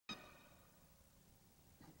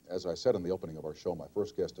as I said in the opening of our show, my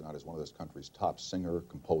first guest tonight is one of this country's top singer,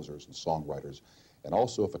 composers, and songwriters, and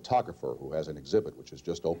also a photographer who has an exhibit which is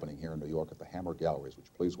just opening here in New York at the Hammer Galleries. Would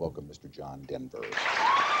you please welcome Mr. John Denver.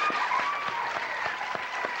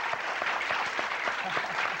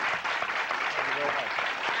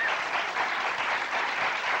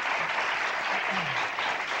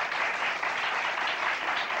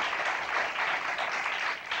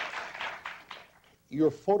 Your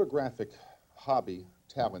photographic hobby,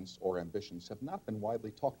 talents, or ambitions have not been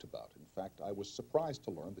widely talked about. In fact, I was surprised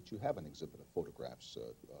to learn that you have an exhibit of photographs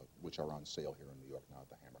which are on sale here in New York now at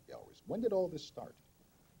the Hammer Galleries. When did all this start?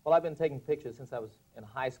 Well, I've been taking pictures since I was in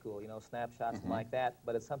high school, you know, snapshots and like that,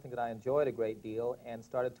 but it's something that I enjoyed a great deal and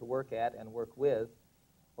started to work at and work with.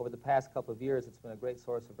 Over the past couple of years, it's been a great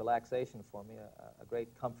source of relaxation for me, a great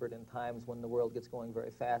comfort in times when the world gets going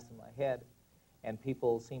very fast in my head. And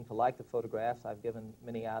people seem to like the photographs. I've given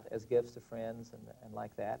many out as gifts to friends and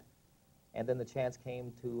like that. And then the chance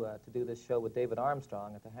came to do this show with David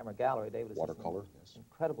Armstrong at the Hammer Gallery. David is watercolor, yes,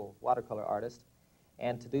 incredible watercolor artist.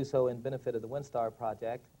 And to do so in benefit of the Windstar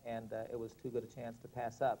project, and it was too good a chance to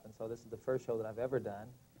pass up. And so this is the first show that I've ever done,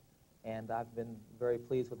 and I've been very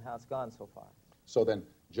pleased with how it's gone so far. So then,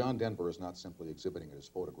 John Denver is not simply exhibiting his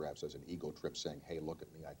photographs as an ego trip saying, hey, look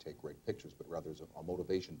at me, I take great pictures, but rather there's a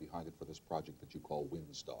motivation behind it for this project that you call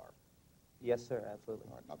Windstar. Yes, sir, absolutely.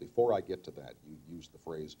 All right, now before I get to that, you used the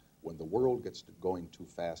phrase, when the world gets going too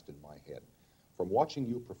fast in my head. From watching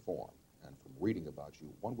you perform and from reading about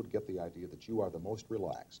you, one would get the idea that you are the most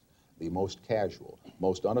relaxed, the most casual,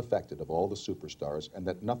 most unaffected of all the superstars, and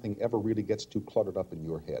that nothing ever really gets too cluttered up in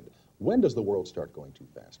your head. When does the world start going too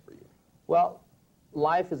fast for you? Well,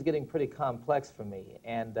 life is getting pretty complex for me,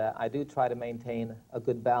 and I do try to maintain a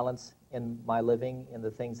good balance in my living, in the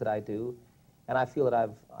things that I do, and I feel that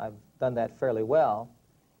I've done that fairly well.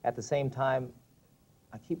 At the same time,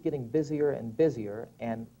 I keep getting busier and busier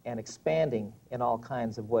and expanding in all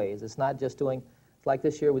kinds of ways. It's not just doing, like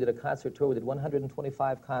this year we did a concert tour. We did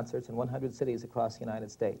 125 concerts in 100 cities across the United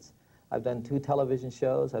States. I've done 2 television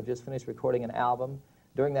shows. I've just finished recording an album.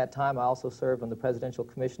 During that time, I also served on the Presidential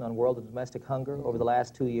Commission on World and Domestic Hunger over the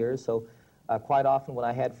last 2 years, so quite often when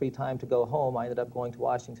I had free time to go home, I ended up going to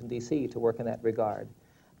Washington, D.C. to work in that regard.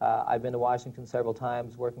 I've been to Washington several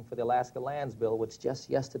times working for the Alaska Lands Bill, which just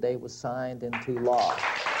yesterday was signed into law.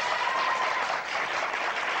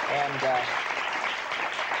 And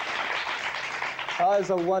oh, it was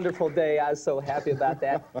a wonderful day. I was so happy about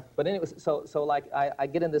that. But anyway, so like I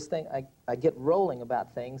get in this thing, I get rolling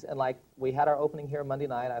about things, and like we had our opening here Monday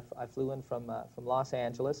night. I flew in from Los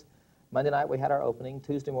Angeles. Monday night we had our opening.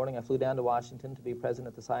 Tuesday morning I flew down to Washington to be present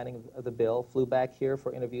at the signing of the bill. Flew back here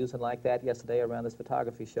for interviews and like that yesterday around this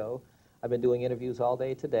photography show. I've been doing interviews all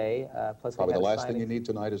day today. Plus probably the last thing you need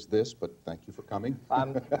tonight is this, but thank you for coming.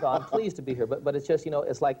 I'm pleased to be here, but it's just, you know,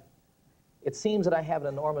 it's like, it seems that I have an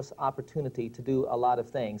enormous opportunity to do a lot of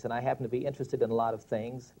things, and I happen to be interested in a lot of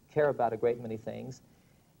things, care about a great many things,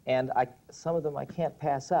 and some of them I can't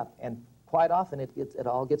pass up, and quite often it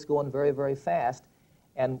all gets going very, very fast.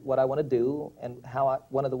 And what I want to do, and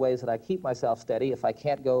one of the ways that I keep myself steady, if I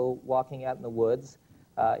can't go walking out in the woods,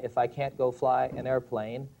 if I can't go fly an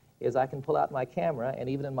airplane, is I can pull out my camera, and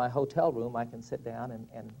even in my hotel room, I can sit down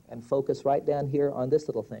and focus right down here on this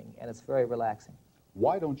little thing, and it's very relaxing.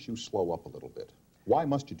 Why don't you slow up a little bit? Why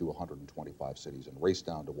must you do 125 cities and race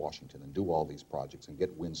down to Washington and do all these projects and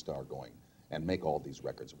get Windstar going and make all these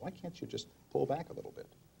records? Why can't you just pull back a little bit?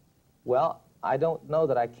 Well, I don't know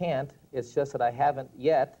that I can't. It's just that I haven't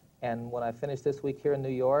yet. And when I finish this week here in New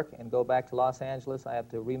York and go back to Los Angeles, I have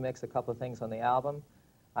to remix a couple of things on the album.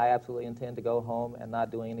 I absolutely intend to go home and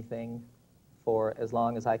not doing anything for as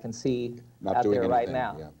long as I can see out there right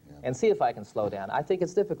now. Yeah. And see if I can slow down. I think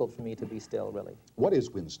it's difficult for me to be still, really. What is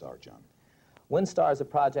Windstar, John? Windstar is a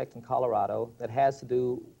project in Colorado that has to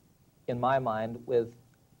do, in my mind, with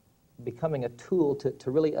becoming a tool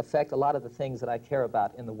to really affect a lot of the things that I care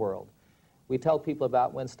about in the world. We tell people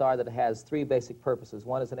about Windstar that it has 3 basic purposes.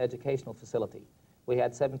 One is an educational facility. We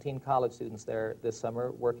had 17 college students there this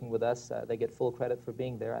summer working with us. They get full credit for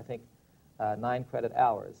being there, I think 9 credit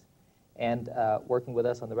hours. And working with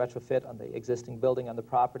us on the retrofit, on the existing building on the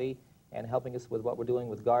property, and helping us with what we're doing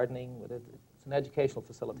with gardening. It's an educational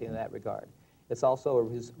facility in that regard. It's also a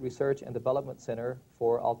research and development center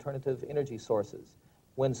for alternative energy sources,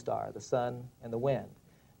 Windstar, the sun and the wind.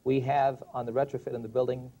 We have on the retrofit in the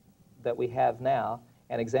building that we have now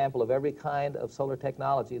an example of every kind of solar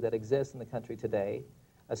technology that exists in the country today,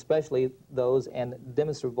 especially those and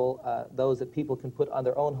demonstrable, those that people can put on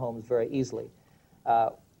their own homes very easily.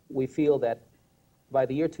 We feel that by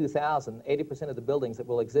the year 2000, 80% of the buildings that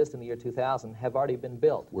will exist in the year 2000 have already been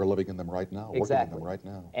built. We're living in them right now, Exactly. working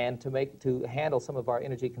in them right now. And to handle some of our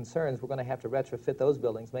energy concerns, we're going to have to retrofit those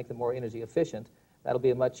buildings, make them more energy efficient. That'll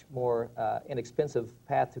be a much more inexpensive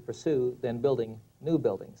path to pursue than building new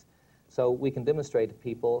buildings. So we can demonstrate to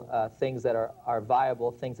people things that are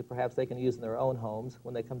viable, things that perhaps they can use in their own homes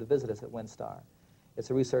when they come to visit us at Windstar. It's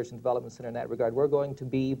a research and development center in that regard. We're going to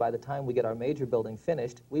be, by the time we get our major building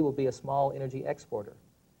finished, we will be a small energy exporter.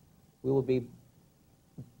 We will be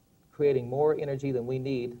creating more energy than we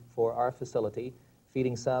need for our facility,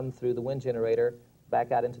 feeding some through the wind generator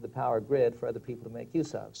back out into the power grid for other people to make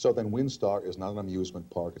use of. So then Windstar is not an amusement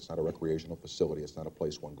park, it's not a recreational facility, it's not a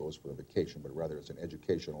place one goes for a vacation, but rather it's an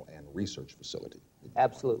educational and research facility.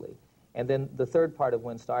 Absolutely. And then the third part of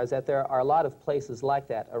Windstar is that there are a lot of places like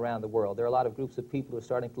that around the world. There are a lot of groups of people who are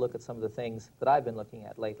starting to look at some of the things that I've been looking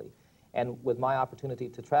at lately. And with my opportunity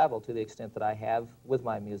to travel to the extent that I have with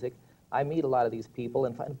my music, I meet a lot of these people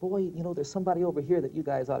and find, boy, you know, there's somebody over here that you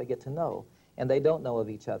guys ought to get to know. And they don't know of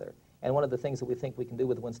each other. And one of the things that we think we can do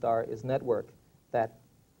with Windstar is network that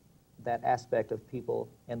aspect of people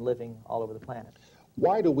and living all over the planet.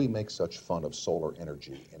 Why do we make such fun of solar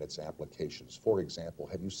energy and its applications? For example,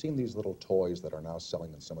 have you seen these little toys that are now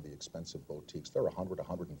selling in some of the expensive boutiques? They're $100,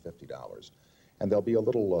 $150. And there'll be a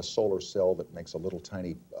little solar cell that makes a little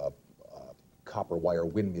tiny copper wire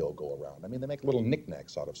windmill go around. I mean, they make little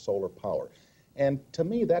knickknacks out of solar power. And to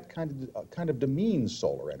me, that kind of demeans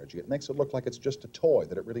solar energy. It makes it look like it's just a toy,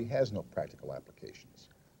 that it really has no practical applications.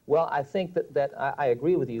 Well, I think that I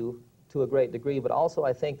agree with you to a great degree, but also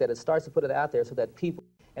I think that it starts to put it out there so that people,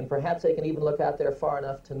 and perhaps they can even look out there far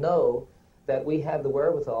enough to know that we have the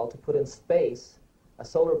wherewithal to put in space a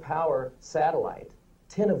solar power satellite,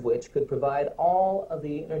 10 of which could provide all of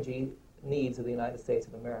the energy needs of the United States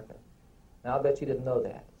of America. Now, I'll bet you didn't know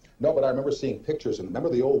that. No, but I remember seeing pictures, and remember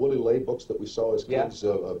the old Willie Lay books that we saw as kids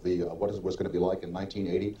of the what it was going to be like in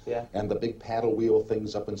 1980? Yeah. And the big paddle wheel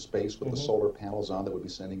things up in space with the solar panels on that would be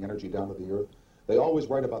sending energy down to the Earth. They always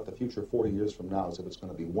write about the future 40 years from now as if it's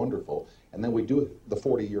going to be wonderful, and then we do the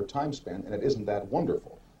 40-year time span, and it isn't that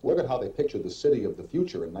wonderful. Look at how they pictured the city of the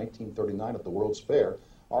future in 1939 at the World's Fair.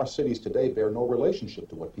 Our cities today bear no relationship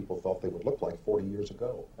to what people thought they would look like 40 years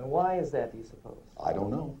ago. And why is that, do you suppose? I don't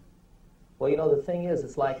know. Well, you know, the thing is,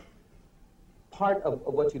 it's like part of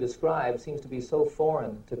what you describe seems to be so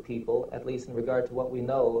foreign to people, at least in regard to what we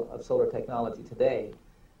know of solar technology today.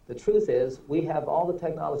 The truth is, we have all the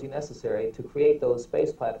technology necessary to create those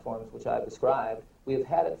space platforms which I've described. We have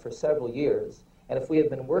had it for several years, and if we have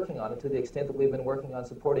been working on it to the extent that we've been working on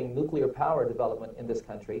supporting nuclear power development in this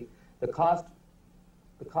country, the cost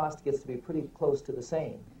gets to be pretty close to the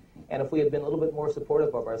same. And if we had been a little bit more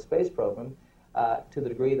supportive of our space program, to the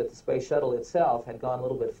degree that the space shuttle itself had gone a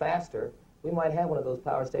little bit faster, we might have one of those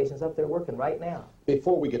power stations up there working right now.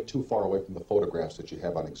 Before we get too far away from the photographs that you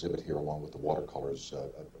have on exhibit here along with the watercolors,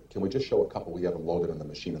 can we just show a couple we haven't loaded in the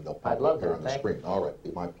machine and they'll pop up here on the screen? All right, be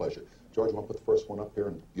my pleasure. George, you want to put the first one up here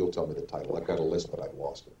and you'll tell me the title. I've got a list, but I've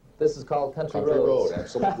lost it. This is called Country Road, Roads.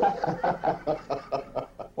 absolutely.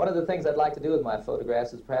 One of the things I'd like to do with my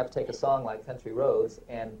photographs is perhaps take a song like Country Roads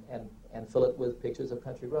and fill it with pictures of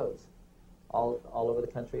country roads all over the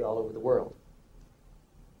country, all over the world.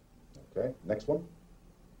 Okay, next one.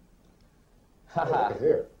 Haha. Look at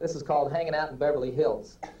here. This is called Hanging Out in Beverly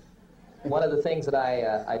Hills. One of the things that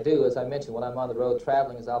I do, as I mentioned, when I'm on the road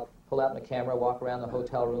traveling, is I'll pull out my camera, walk around the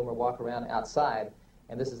hotel room, or walk around outside.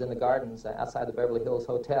 And this is in the gardens outside the Beverly Hills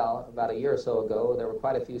Hotel. About a year or so ago, there were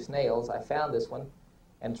quite a few snails. I found this one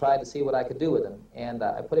and tried to see what I could do with him. And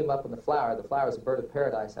I put him up in the flower. The flower is a bird of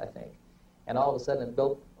paradise, I think. And all of a sudden it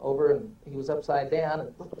built over and he was upside down,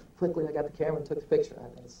 and quickly I got the camera and took the picture. I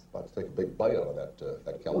think it's about to take a big bite out of that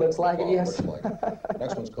California. Looks like it, yes. Looks like it.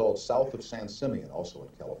 Next one's called South of San Simeon, also in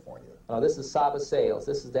California. Oh, this is Saba Sails.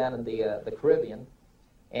 This is down in the Caribbean.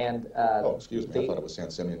 And oh, excuse me, I thought it was San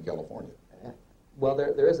Simeon, California. Well,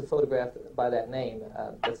 there is a photograph by that name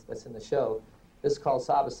that's in the show. This is called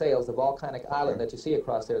Saba Sails. The volcanic island that you see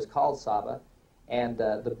across there is called Saba. And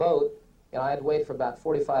the boat, you know, I had to wait for about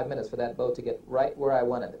 45 minutes for that boat to get right where I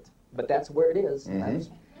wanted it. But that's where it is. That's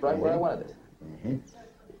right where I wanted it.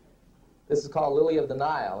 This is called Lily of the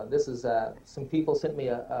Nile. And this is, some people sent me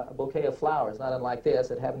a bouquet of flowers, not unlike this.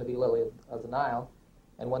 It happened to be Lily of the Nile.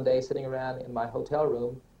 And one day, sitting around in my hotel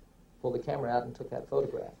room, pulled the camera out and took that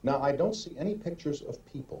photograph. Now, I don't see any pictures of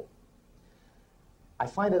people. I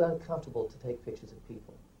find it uncomfortable to take pictures of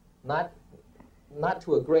people. Not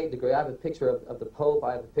to a great degree. I have a picture of the Pope.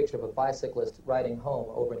 I have a picture of a bicyclist riding home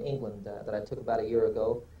over in England that I took about a year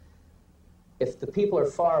ago. if the people are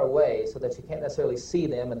far away so that you can't necessarily see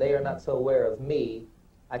them and they are not so aware of me,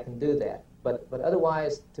 I can do that. But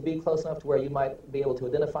otherwise, to be close enough to where you might be able to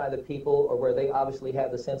identify the people or where they obviously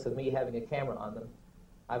have the sense of me having a camera on them,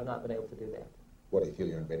 I've not been able to do that. What, do you feel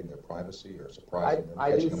you're invading their privacy or surprising them?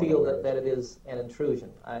 I do feel that it is an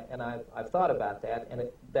intrusion. I've thought about that, and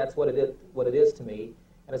that's what it is to me.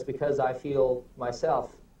 And it's because I feel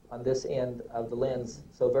myself on this end of the lens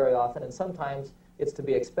so very often, and sometimes it's to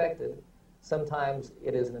be expected. Sometimes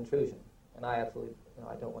it is an intrusion, and I absolutely,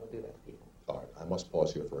 I don't want to do that to people. All right, I must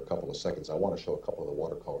pause here for a couple of seconds. I want to show a couple of the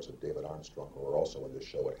watercolors of David Armstrong, who are also in this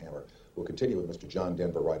show at Hammer. We'll continue with Mr. John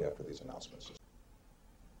Denver right after these announcements.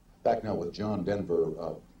 Back now with John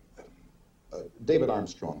Denver. David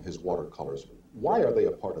Armstrong, his watercolors, why are they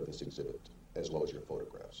a part of this exhibit as well as your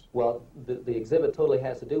photographs? Well, the exhibit totally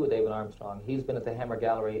has to do with David Armstrong. He's been at the Hammer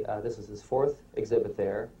Gallery. This is his 4th exhibit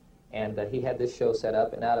there, and he had this show set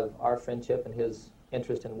up, and out of our friendship and his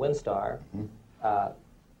interest in Windstar,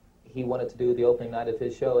 he wanted to do the opening night of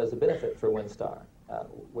his show as a benefit for Windstar,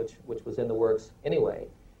 which was in the works anyway.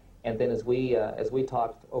 And then as we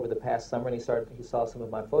talked over the past summer, and he saw some of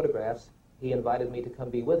my photographs, he invited me to come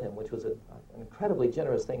be with him, which was an incredibly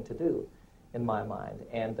generous thing to do in my mind.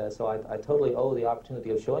 And so I totally owe the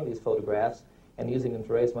opportunity of showing these photographs and using them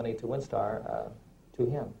to raise money to Windstar to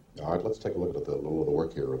him. All right, let's take a look at a little of the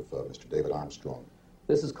work here of Mr. David Armstrong.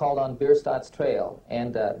 This is called On Bierstadt's Trail,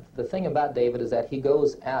 and the thing about David is that he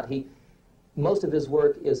goes out. Most of his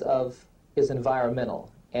work is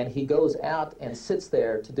environmental, and he goes out and sits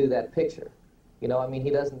there to do that picture. You know, I mean, he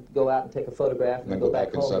doesn't go out and take a photograph and then go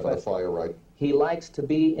back home. inside by the fire, right? He likes to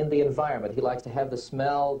be in the environment. He likes to have the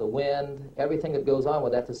smell, the wind, everything that goes on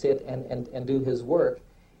with that, to sit and do his work,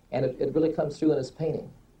 and it really comes through in his painting.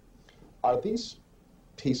 Are these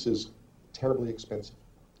pieces terribly expensive?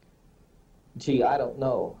 Gee, I don't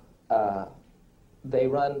know. They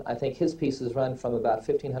run, I think his pieces run from about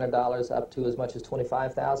 $1,500 up to as much as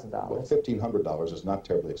 $25,000. Well, $1,500 is not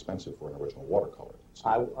terribly expensive for an original watercolor.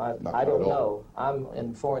 I don't know. I'm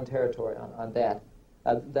in foreign territory on that.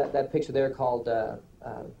 That picture there called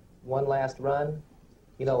One Last Run,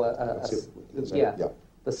 you know,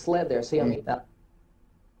 the sled there. See, I mean, not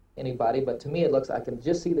anybody, but to me it looks, I can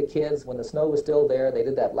just see the kids when the snow was still there. They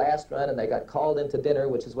did that last run and they got called into dinner,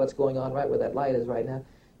 which is what's going on right where that light is right now.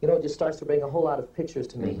 You know, it just starts to bring a whole lot of pictures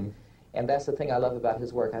to me. And that's the thing I love about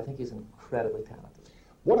his work. I think he's incredibly talented.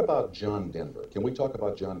 What about John Denver? Can we talk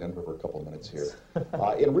about John Denver for a couple of minutes here?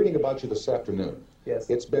 In reading about you this afternoon, yes,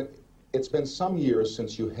 it's been some years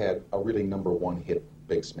since you had a really #1 hit,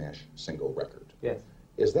 big smash single record. Yes.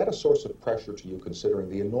 Is that a source of pressure to you, considering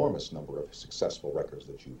the enormous number of successful records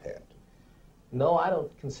that you've had? No, I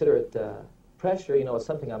don't consider it pressure. You know, it's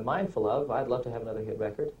something I'm mindful of. I'd love to have another hit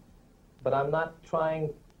record. But I'm not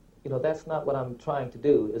trying, you know, that's not what I'm trying to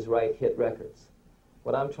do, is write hit records.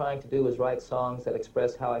 What I'm trying to do is write songs that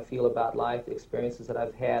express how I feel about life, the experiences that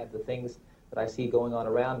I've had, the things that I see going on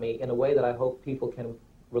around me, in a way that I hope people can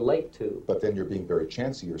relate to. But then you're being very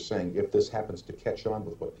chancy. You're saying if this happens to catch on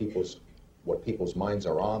with what people's minds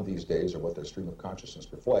are on these days, or what their stream of consciousness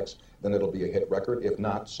reflects, then it'll be a hit record. If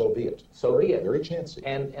not, so be it. So be it. Very chancy.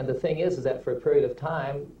 And the thing is that for a period of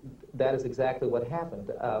time, that is exactly what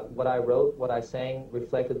happened. What I wrote, what I sang,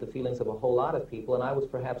 reflected the feelings of a whole lot of people, and I was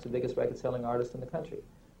perhaps the biggest record-selling artist in the country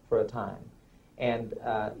for a time. And,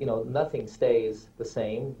 you know, nothing stays the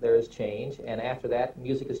same. There is change, and after that,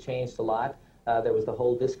 music has changed a lot. There was the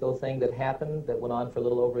whole disco thing that happened that went on for a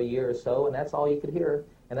little over a year or so, and that's all you could hear,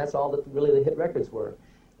 and that's all that really the hit records were.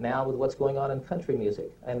 Now, with what's going on in country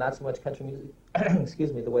music, and not so much country music,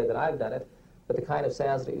 excuse me, the way that I've done it, but the kind of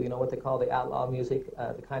sounds that, you know, what they call the outlaw music,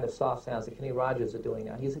 the kind of soft sounds that Kenny Rogers are doing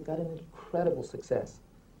now. He's got an incredible success,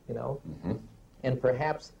 you know? And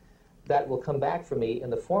perhaps that will come back for me in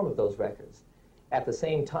the form of those records. At the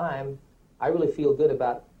same time, I really feel good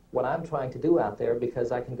about what I'm trying to do out there,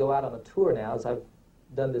 because I can go out on a tour now, as I've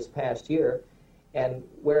done this past year, and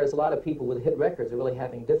whereas a lot of people with hit records are really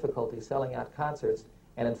having difficulty selling out concerts,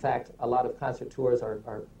 and in fact, a lot of concert tours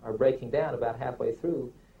are breaking down about halfway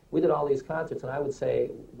through, we did all these concerts, and I would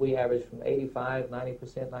say we averaged from 85,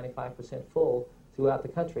 90%, 95% full throughout the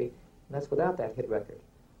country, and that's without that hit record.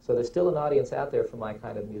 So there's still an audience out there for my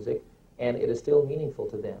kind of music, and it is still meaningful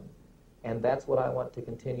to them. And that's what I want to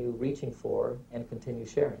continue reaching for and continue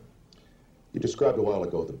sharing. You described a while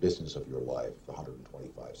ago the business of your life, the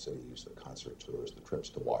 125 cities, the concert tours, the trips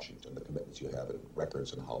to Washington, the commitments you have in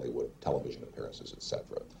records in Hollywood, television appearances,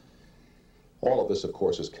 etc. All of this, of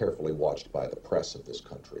course, is carefully watched by the press of this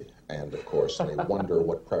country. And, of course, they wonder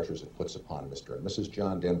what pressures it puts upon Mr. and Mrs.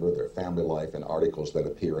 John Denver, their family life, and articles that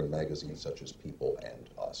appear in magazines such as People and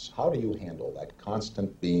Us. How do you handle that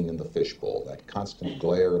constant being in the fishbowl, that constant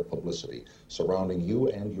glare of publicity surrounding you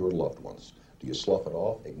and your loved ones? Do you slough it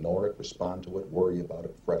off, ignore it, respond to it, worry about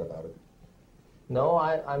it, fret about it? No,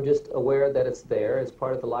 I'm just aware that it's there. It's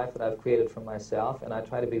part of the life that I've created for myself, and I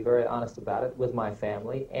try to be very honest about it with my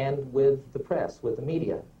family and with the press, with the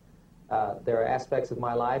media. There are aspects of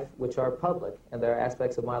my life which are public, and there are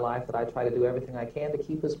aspects of my life that I try to do everything I can to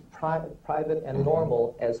keep as private and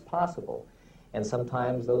normal as possible. And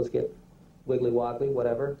sometimes those get wiggly-woggly,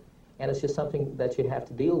 whatever, and it's just something that you have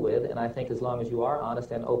to deal with, and I think as long as you are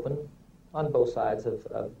honest and open on both sides of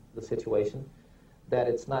the situation, that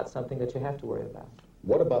it's not something that you have to worry about.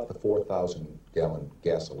 What about the 4,000-gallon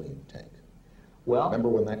gasoline tank? Well, remember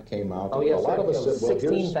when that came out? Oh, yes, a lot of us said, well,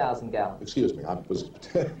 16,000 gallons. Excuse me, I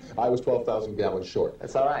was 12,000 gallons short.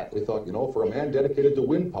 That's all right. We thought, you know, for a man dedicated to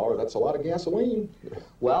wind power, that's a lot of gasoline.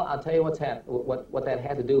 Well, I'll tell you what that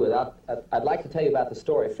had to do with. I'd like to tell you about the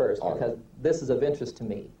story first, because this is of interest to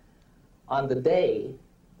me. On the day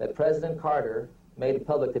that President Carter made it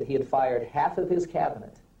public that he had fired half of his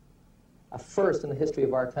cabinet, a first in the history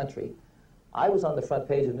of our country, I was on the front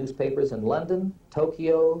page of newspapers in London,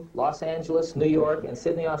 Tokyo, Los Angeles, New York, and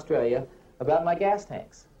Sydney, Australia, about my gas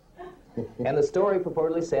tanks. And the story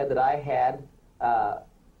purportedly said that I had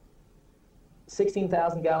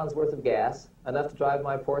 16,000 gallons worth of gas, enough to drive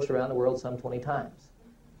my Porsche around the world some 20 times.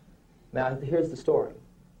 Now, here's the story.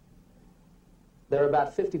 There are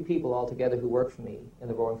about 50 people altogether who work for me in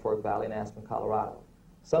the Roaring Fork Valley in Aspen, Colorado.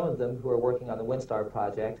 Some of them who are working on the Windstar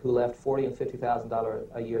project, who left $40,000 and $50,000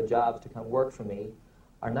 a year jobs to come work for me,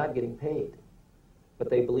 are not getting paid.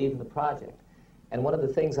 But they believe in the project. And one of the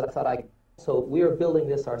things that I thought so we are building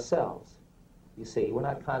this ourselves, you see. We're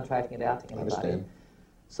not contracting it out to anybody. I understand.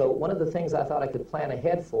 So one of the things I thought I could plan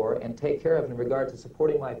ahead for and take care of in regard to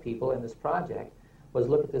supporting my people in this project was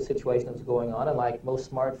look at the situation that was going on, and like most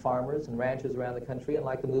smart farmers and ranchers around the country, and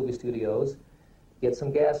like the movie studios, get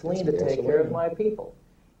some gasoline to take care of my people.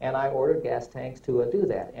 And I ordered gas tanks to do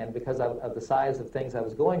that. And because of the size of things I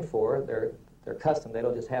was going for, they're custom. They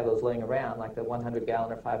don't just have those laying around like the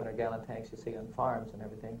 100-gallon or 500-gallon tanks you see on farms and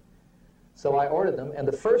everything. So I ordered them, and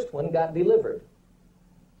the first one got delivered.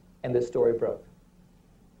 And this story broke.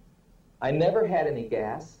 I never had any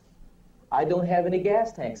gas. I don't have any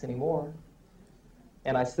gas tanks anymore.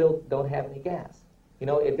 And I still don't have any gas. You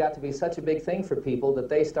know, it got to be such a big thing for people that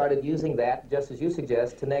they started using that, just as you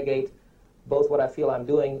suggest, to negate both what I feel I'm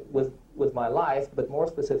doing with my life, but more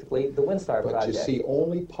specifically, the Windstar project. But you see,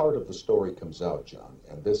 only part of the story comes out, John,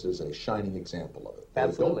 and this is a shining example of it.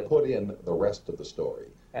 Absolutely. Don't put in the rest of the story.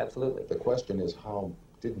 Absolutely. The question is, how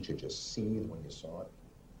didn't you just seethe when you saw it?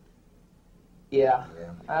 Yeah.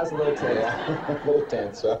 I was a little tense. Yeah. A little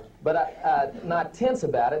tense, huh? But not tense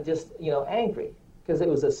about it, just, you know, angry. Because it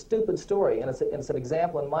was a stupid story, and it's an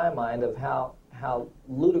example in my mind of how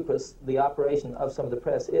ludicrous the operation of some of the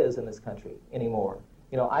press is in this country anymore.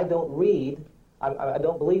 You know, I don't believe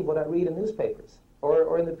what I read in newspapers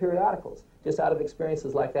or in the periodicals, just out of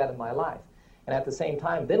experiences like that in my life. And at the same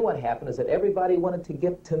time, then what happened is that everybody wanted to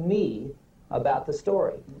get to me about the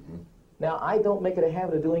story. Mm-hmm. Now, I don't make it a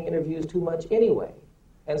habit of doing interviews too much anyway.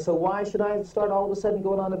 And so why should I start all of a sudden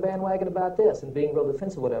going on the bandwagon about this and being real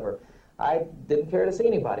defensive, whatever? I didn't care to see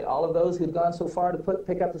anybody. All of those who'd gone so far to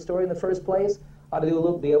pick up the story in the first place ought to be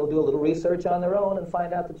able to do a little research on their own and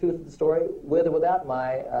find out the truth of the story with or without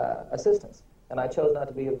my assistance. And I chose not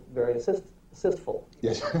to be very assistful.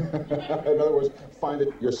 Yes. In other words, find it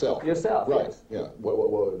yourself. Yourself, right. Yes.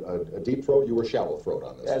 Yeah. A deep throat, you were shallow throat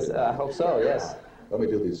on this. Yes, I hope so, yes. Let me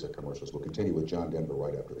do these commercials. We'll continue with John Denver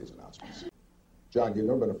right after these announcements. John, you've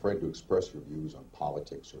never been afraid to express your views on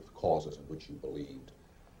politics or the causes in which you believed.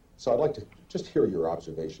 So I'd like to just hear your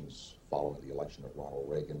observations following the election of Ronald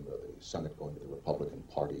Reagan, the Senate going to the Republican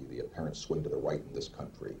Party, the apparent swing to the right in this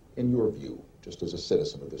country. In your view, just as a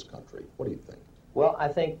citizen of this country, what do you think? Well, I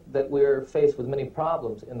think that we're faced with many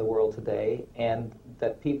problems in the world today, and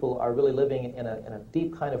that people are really living in a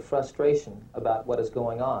deep kind of frustration about what is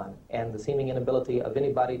going on, and the seeming inability of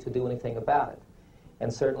anybody to do anything about it.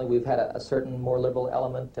 And certainly we've had a certain more liberal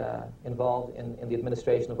element involved in the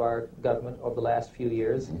administration of our government over the last few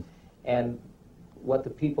years. Mm-hmm. And what the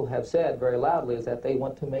people have said very loudly is that they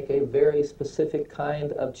want to make a very specific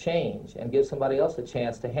kind of change and give somebody else a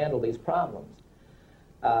chance to handle these problems.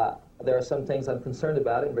 There are some things I'm concerned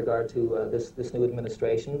about in regard to this new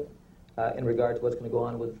administration, in regard to what's going to go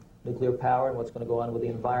on with nuclear power and what's going to go on with the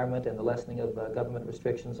environment and the lessening of government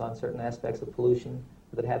restrictions on certain aspects of pollution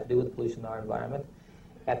that have to do with pollution in our environment.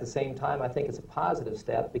 At the same time, I think it's a positive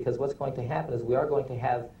step, because what's going to happen is we are going to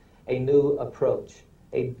have a new approach,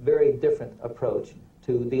 a very different approach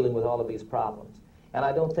to dealing with all of these problems. And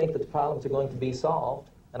I don't think that the problems are going to be solved,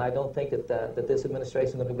 and I don't think that, that this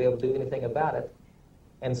administration is going to be able to do anything about it.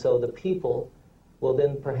 And so the people will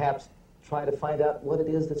then perhaps try to find out what it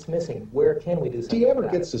is that's missing. Where can we do something Do you ever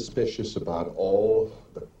about get it? suspicious about all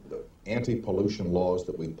the anti-pollution laws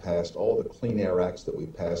that we've passed, all the Clean Air Acts that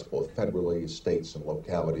we've passed, both federally, states, and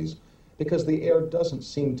localities? Because the air doesn't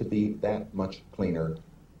seem to be that much cleaner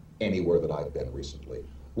anywhere that I've been recently.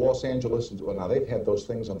 Los Angeles, well, now they've had those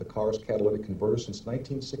things on the cars, catalytic converters, since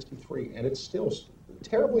 1963, and it's still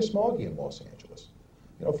terribly smoggy in Los Angeles.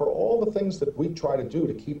 You know, for all the things that we try to do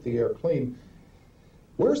to keep the air clean,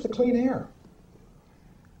 where's the clean air?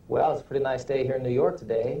 Well, it's a pretty nice day here in New York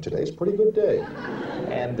today. Today's a pretty good day.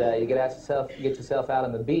 And you get yourself out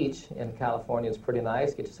on the beach in California. It's pretty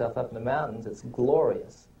nice. Get yourself up in the mountains. It's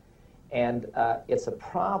glorious. And it's a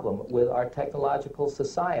problem with our technological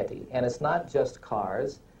society. And it's not just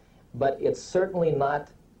cars, but it's certainly not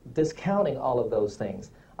discounting all of those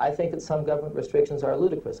things. I think that some government restrictions are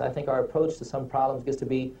ludicrous. I think our approach to some problems gets to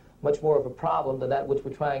be much more of a problem than that which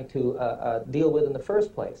we're trying to deal with in the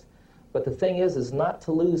first place. But the thing is not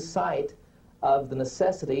to lose sight of the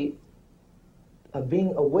necessity of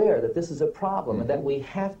being aware that this is a problem, and that we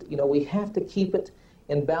have to, we have to keep it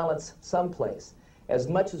in balance someplace. As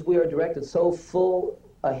much as we are directed so full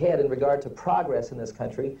ahead in regard to progress in this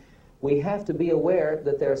country, we have to be aware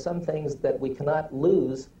that there are some things that we cannot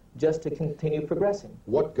lose just to continue progressing.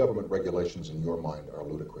 What government regulations in your mind are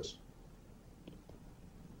ludicrous?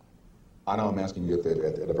 I know I'm asking you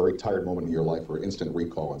at a very tired moment in your life for instant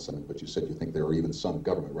recall on something, but you said you think there are even some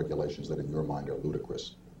government regulations that in your mind are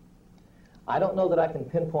ludicrous. I don't know that I can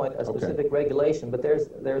pinpoint a specific regulation, but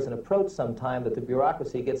there's an approach sometime that the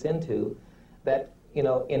bureaucracy gets into that,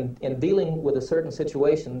 in dealing with a certain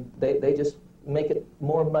situation, they just make it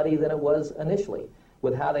more muddy than it was initially,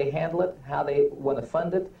 with how they handle it, how they want to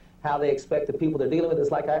fund it, how they expect the people they're dealing with.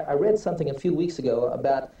 It's like I read something a few weeks ago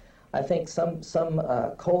about, I think, some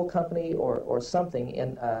coal company or something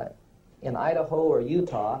in Idaho or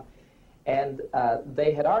Utah, and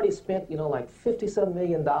they had already spent, like $50-some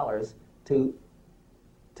million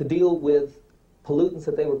to deal with pollutants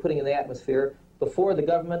that they were putting in the atmosphere before the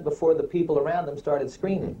government, before the people around them started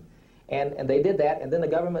screaming. And they did that, and then the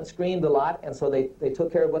government screamed a lot, and so they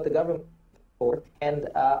took care of what the government for, and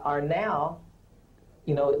are now,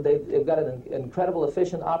 they've got an incredible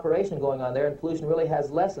efficient operation going on there, and pollution really has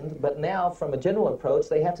lessened, but now, from a general approach,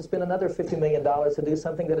 they have to spend another $50 million to do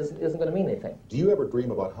something that isn't going to mean anything. Do you ever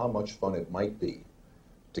dream about how much fun it might be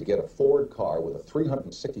to get a Ford car with a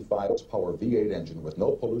 365 horsepower V8 engine with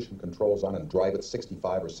no pollution controls on and drive it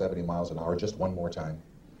 65 or 70 miles an hour just one more time?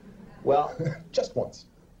 Well, just once.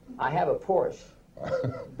 I have a Porsche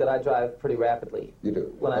that I drive pretty rapidly. You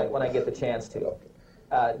do? When I get the chance to.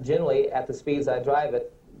 Okay. Generally, at the speeds I drive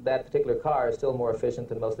it, that particular car is still more efficient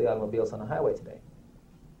than most of the automobiles on the highway today.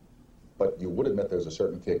 But you would admit there's a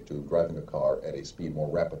certain kick to driving a car at a speed more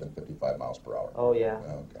rapid than 55 miles per hour. Oh, yeah.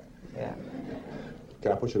 Okay. Yeah.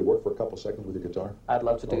 Can I put you to work for a couple seconds with your guitar? I'd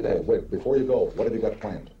love to do that. Wait, before you go, what have you got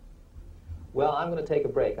planned? Well, I'm going to take a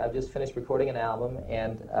break. I've just finished recording an album,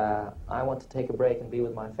 and I want to take a break and be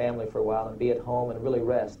with my family for a while and be at home and really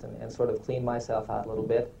rest and sort of clean myself out a little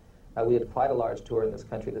bit. We had quite a large tour in this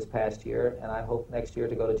country this past year, and I hope next year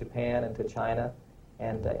to go to Japan and to China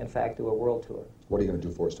and, in fact, do a world tour. What are you going to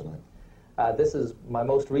do for us tonight? This is my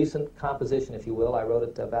most recent composition, if you will. I wrote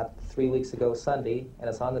it about 3 weeks ago Sunday, and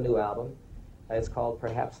it's on the new album. It's called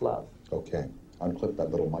Perhaps Love. Okay. Unclip that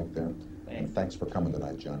little mic there. Thanks. And thanks for coming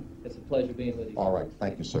tonight, John. It's a pleasure being with you. All right.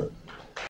 Thank you, sir.